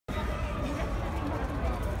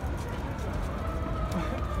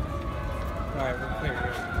Alright, we're clear.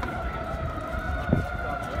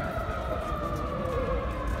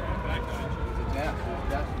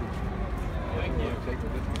 Thank you.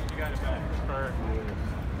 You got it back.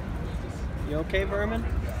 You okay, Vermin?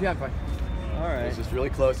 Yeah, I'm fine. All right. It's just really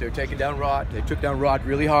close. They were taking down Rod. They took down Rod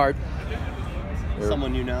really hard.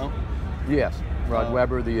 Someone you know? Yes, Rod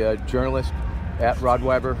Weber, the journalist at Rod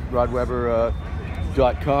Weber, rodweber.com.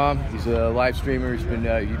 He's a live streamer. He's been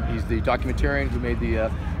he's the documentarian who made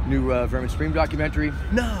the new Vermin Supreme documentary.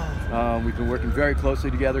 No. We've been working very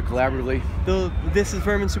closely together, collaboratively. This is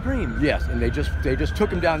Vermin Supreme. Yes, and they just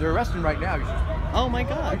took him down. They're arresting him right now. Oh my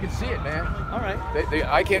God! You can see it, man. All right.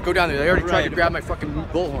 I can't go down there. They already tried to grab my fucking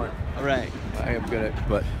bullhorn. All right. I am gonna,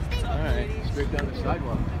 but all right. Straight down the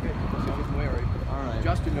sidewalk. Okay, let's get away already. All right.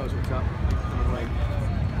 Justin knows what's up. Right.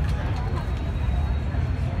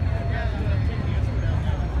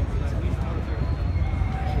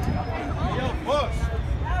 Yo, boss.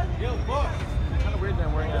 Yo, boss. Kind of weird that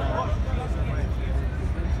I'm wearing a.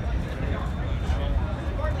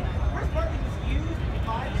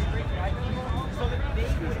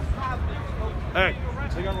 Hey,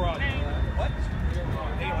 they got Rod. What?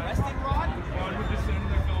 They arrested Rod? Rod was just sitting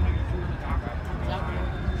there filming it.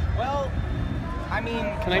 Well, I mean...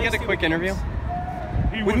 Can I get a quick interview?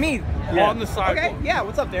 With me? Yeah. On the sidewalk. Okay, yeah,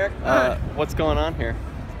 what's up, Derrick? What's going on here?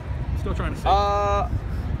 Still trying to see. I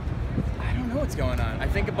don't know what's going on. I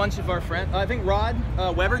think a bunch of our friends... I think Rod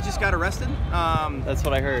Weber just got arrested. That's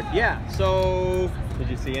what I heard. Yeah, so... Did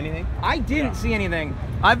you see anything? I didn't see anything.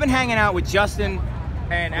 I've been hanging out with Justin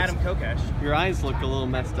and Adam Kokesh. Your eyes look a little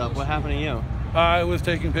messed up. What happened to you? I was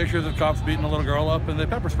taking pictures of cops beating a little girl up, and they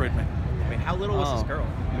pepper sprayed me. Wait, how little was this girl?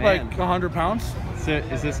 Man. Like 100 pounds. So,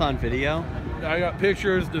 is this on video? I got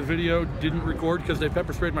pictures. The video didn't record because they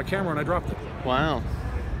pepper sprayed my camera and I dropped it. Wow.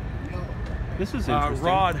 This is interesting.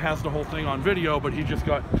 Rod has the whole thing on video, but he just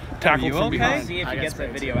got tackled from behind. See if he gets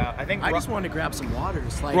that video out. I just wanted to grab some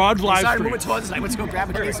waters. Like, Rod's live started stream. moving towards us, I went to go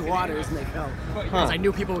grab a case of waters, and they fell. Because I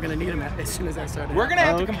knew people were going to need them as soon as I started. We're gonna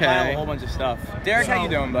have to compile a whole bunch of stuff. Derrick, how you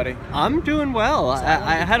doing, buddy? I'm doing well.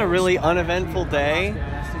 I had a really uneventful day.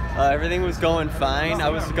 Everything was going fine. I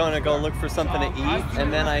was going to go look for something to eat,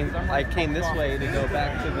 and then I came this way to go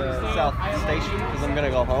back to the South Station because I'm going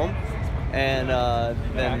to go home. And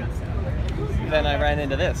then I ran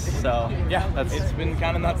into this. So yeah, it's been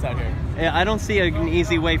kind of nuts out here. Yeah, I don't see an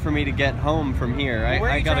easy way for me to get home from here.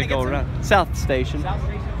 I got to go around South Station. South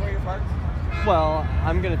Station, where your parked? Well,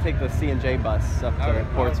 I'm going to take the C&J bus up to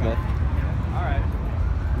Portsmouth. All right.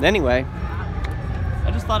 Anyway,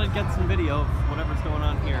 I just thought I'd get some video of whatever's going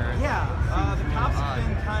on here. Yeah, the cops have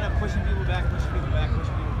been kind of pushing people back.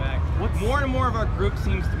 More and more of our group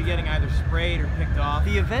seems to be getting either sprayed or picked off.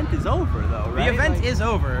 The event is over, though, right? The event is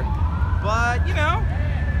over, but, you know,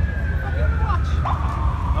 watch.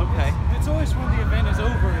 Okay. It's always when the event is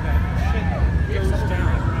over that shit goes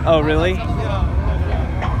down. Oh, really?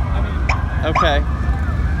 Okay.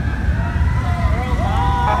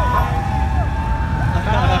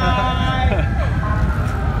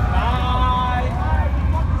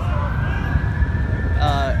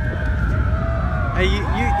 Hey,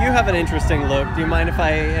 you have an interesting look. Do you mind if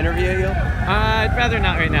I interview you? I'd rather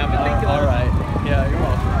not right now, but thank you. All right. Yeah, you're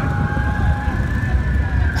welcome.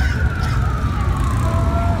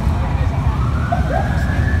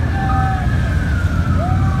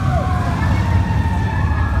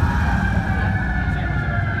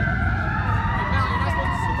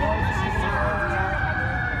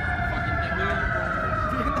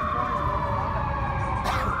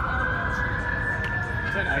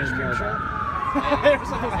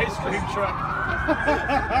 There's an ice cream truck.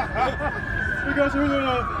 You guys are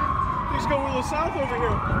he's going a little south over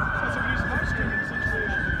here.